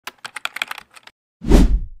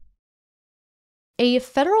A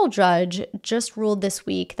federal judge just ruled this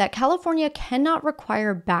week that California cannot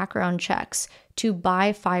require background checks to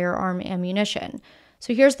buy firearm ammunition.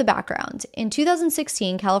 So here's the background. In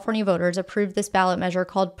 2016, California voters approved this ballot measure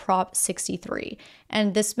called Prop 63.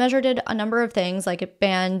 And this measure did a number of things, like it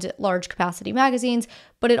banned large capacity magazines,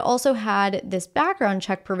 but it also had this background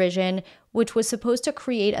check provision, which was supposed to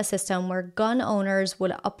create a system where gun owners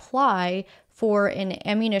would apply for an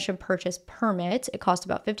ammunition purchase permit. It cost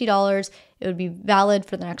about $50. It would be valid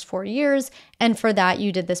for the next 4 years. And for that,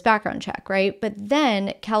 you did this background check, right? But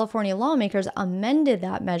then California lawmakers amended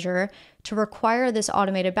that measure to require this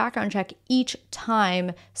automated background check each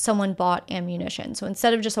time someone bought ammunition. So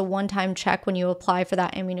instead of just a one-time check when you apply for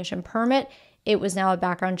that ammunition permit, it was now a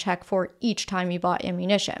background check for each time you bought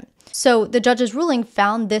ammunition. So the judge's ruling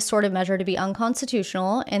found this sort of measure to be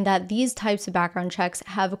unconstitutional and that these types of background checks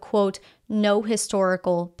have, quote, no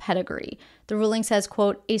historical pedigree. The ruling says,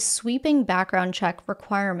 quote, a sweeping background check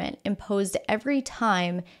requirement imposed every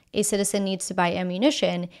time a citizen needs to buy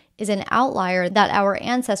ammunition is an outlier that our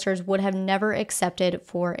ancestors would have never accepted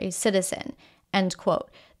for a citizen, end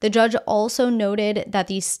quote. The judge also noted that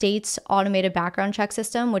the state's automated background check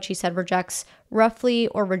system, which he said rejected roughly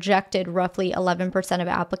 11% of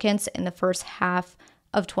applicants in the first half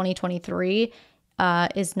of 2023,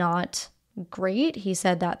 is not great. He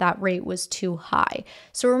said that that rate was too high.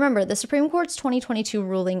 So remember, the Supreme Court's 2022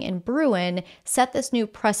 ruling in Bruen set this new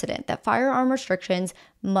precedent that firearm restrictions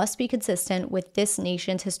must be consistent with this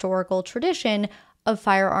nation's historical tradition of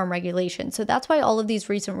firearm regulation. So that's why all of these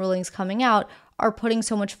recent rulings coming out are putting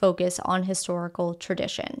so much focus on historical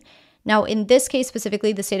tradition. Now, in this case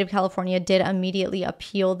specifically, the state of California did immediately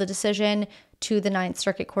appeal the decision to the Ninth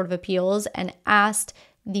Circuit Court of Appeals and asked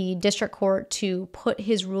the district court to put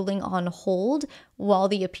his ruling on hold while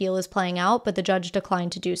the appeal is playing out, but the judge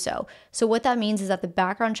declined to do so. So what that means is that the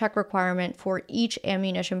background check requirement for each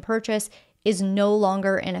ammunition purchase is no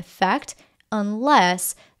longer in effect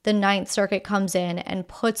unless the Ninth Circuit comes in and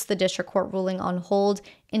puts the district court ruling on hold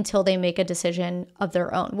until they make a decision of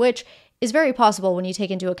their own, which is very possible when you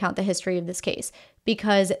take into account the history of this case,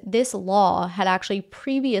 because this law had actually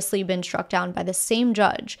previously been struck down by the same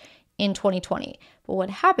judge in 2020. But what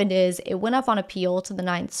happened is it went up on appeal to the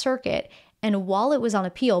Ninth Circuit, and while it was on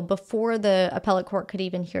appeal, before the appellate court could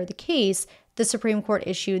even hear the case, the Supreme Court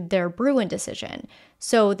issued their Bruen decision.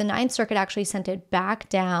 So the Ninth Circuit actually sent it back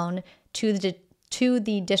down to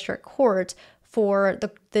the district court for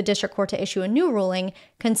the district court to issue a new ruling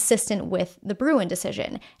consistent with the Bruen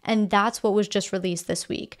decision. And that's what was just released this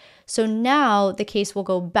week. So now the case will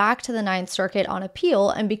go back to the Ninth Circuit on appeal.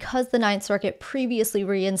 And because the Ninth Circuit previously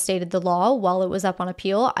reinstated the law while it was up on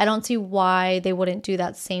appeal, I don't see why they wouldn't do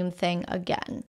that same thing again.